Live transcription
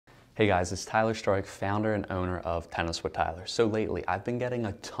Hey guys, it's Tyler Strike, founder and owner of Tennis with Tyler. So lately, I've been getting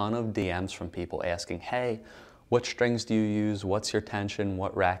a ton of DMs from people asking, hey, what strings do you use? What's your tension?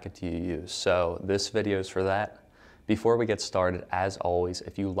 What racket do you use? So this video is for that. Before we get started, as always,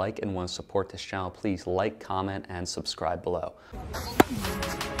 if you like and want to support this channel, please like, comment, and subscribe below.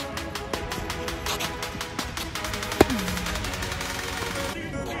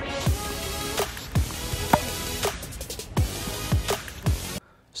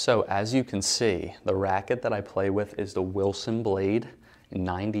 So as you can see, the racket that I play with is the Wilson Blade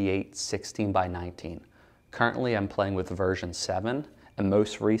 98 16x19. Currently I'm playing with version 7, and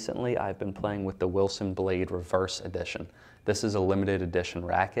most recently I've been playing with the Wilson Blade Reverse Edition. This is a limited edition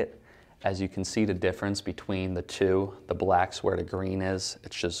racket. As you can see the difference between the two, the black's where the green is,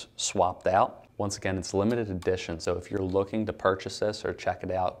 it's just swapped out. Once again, it's limited edition, so if you're looking to purchase this or check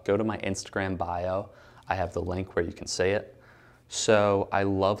it out, go to my Instagram bio. I have the link where you can see it. So I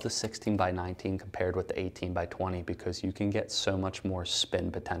love the 16x19 compared with the 18x20 because you can get so much more spin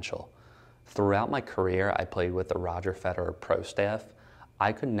potential. Throughout my career, I played with the Roger Federer Pro Staff.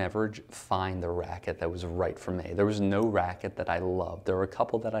 I could never find the racket that was right for me. There was no racket that I loved. There were a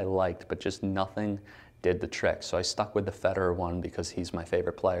couple that I liked, but just nothing did the trick. So I stuck with the Federer one because he's my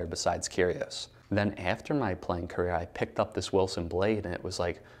favorite player besides Kyrgios. Then after my playing career, I picked up this Wilson Blade and it was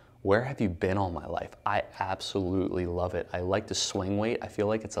like, where have you been all my life? I absolutely love it. I like the swing weight. I feel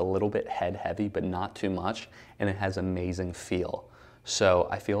like it's a little bit head heavy, but not too much, and it has amazing feel. So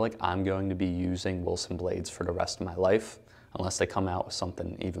I feel like I'm going to be using Wilson Blades for the rest of my life, unless they come out with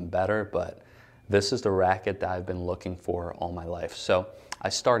something even better, but this is the racket that I've been looking for all my life. So I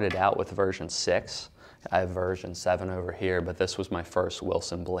started out with version 6. I have version 7 over here, but this was my first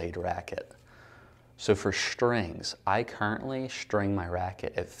Wilson Blade racket. So for strings, I currently string my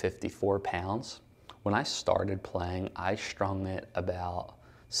racket at 54 pounds. When I started playing, I strung it about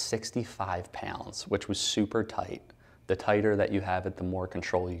 65 pounds, which was super tight. The tighter that you have it, the more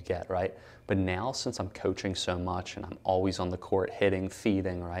control you get, right? But now, since I'm coaching so much and I'm always on the court hitting,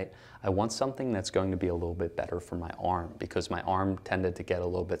 feeding, right? I want something that's going to be a little bit better for my arm because my arm tended to get a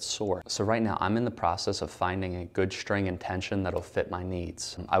little bit sore. So right now, I'm in the process of finding a good string and tension that'll fit my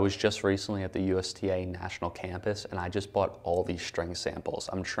needs. I was just recently at the USTA National Campus and I just bought all these string samples.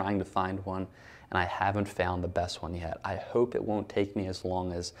 I'm trying to find one and I haven't found the best one yet. I hope it won't take me as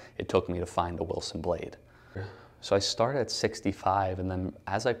long as it took me to find a Wilson Blade. So I started at 65, and then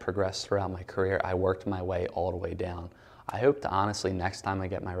as I progressed throughout my career, I worked my way all the way down. I hope to honestly, next time I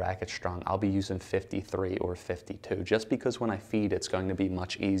get my racket strung, I'll be using 53 or 52, just because when I feed, it's going to be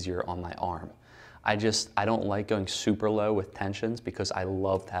much easier on my arm. I don't like going super low with tensions because I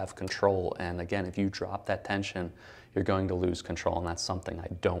love to have control. And again, if you drop that tension, you're going to lose control, and that's something I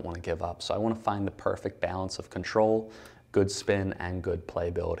don't want to give up. So I want to find the perfect balance of control, good spin, and good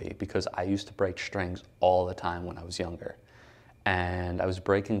playability, because I used to break strings all the time when I was younger. And I was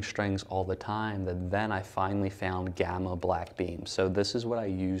breaking strings all the time, that then I finally found Gamma Black Beam. So this is what I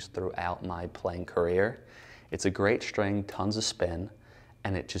used throughout my playing career. It's a great string, tons of spin,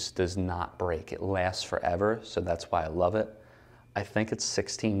 and it just does not break. It lasts forever, so that's why I love it. I think it's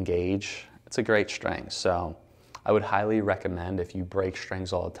 16 gauge. It's a great string, so I would highly recommend, if you break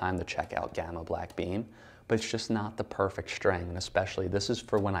strings all the time, to check out Gamma Black Beam. But it's just not the perfect string, and especially this is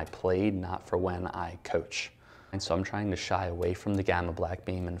for when I played, not for when I coach. And so I'm trying to shy away from the Gamma Black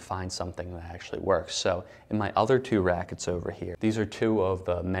Beam and find something that actually works. So in my other two rackets over here, these are two of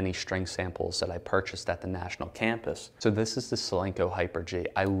the many string samples that I purchased at the National Campus. So this is the Solinco Hyper G.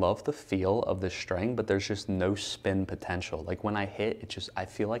 I love the feel of this string, but there's just no spin potential. Like when I hit, I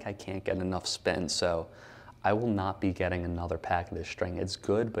feel like I can't get enough spin. So I will not be getting another pack of this string. It's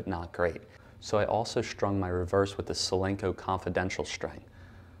good, but not great. So I also strung my reverse with the Solinco Confidential string.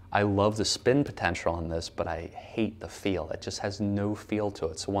 I love the spin potential on this, but I hate the feel. It just has no feel to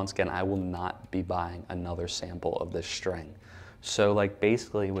it. So once again, I will not be buying another sample of this string. So like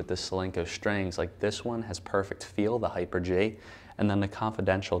basically with the Solinco strings, like this one has perfect feel, the Hyper G, and then the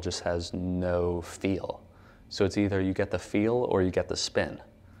Confidential just has no feel. So it's either you get the feel or you get the spin,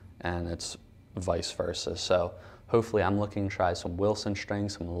 and it's vice versa. So hopefully I'm looking to try some Wilson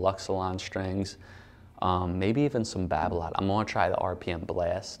strings, some Luxilon strings, maybe even some Babolat. I'm gonna try the RPM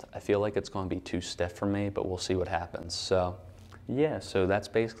Blast. I feel like it's gonna be too stiff for me, but we'll see what happens. So yeah, so that's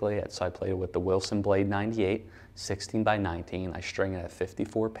basically it. So I played with the Wilson Blade 98, 16x19. I string it at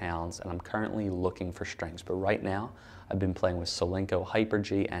 54 pounds, and I'm currently looking for strings. But right now, I've been playing with Solinco Hyper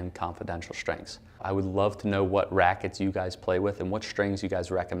G and Confidential strings. I would love to know what rackets you guys play with and what strings you guys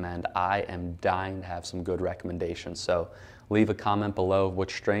recommend. I am dying to have some good recommendations. So leave a comment below of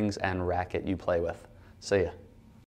which strings and racket you play with. See ya.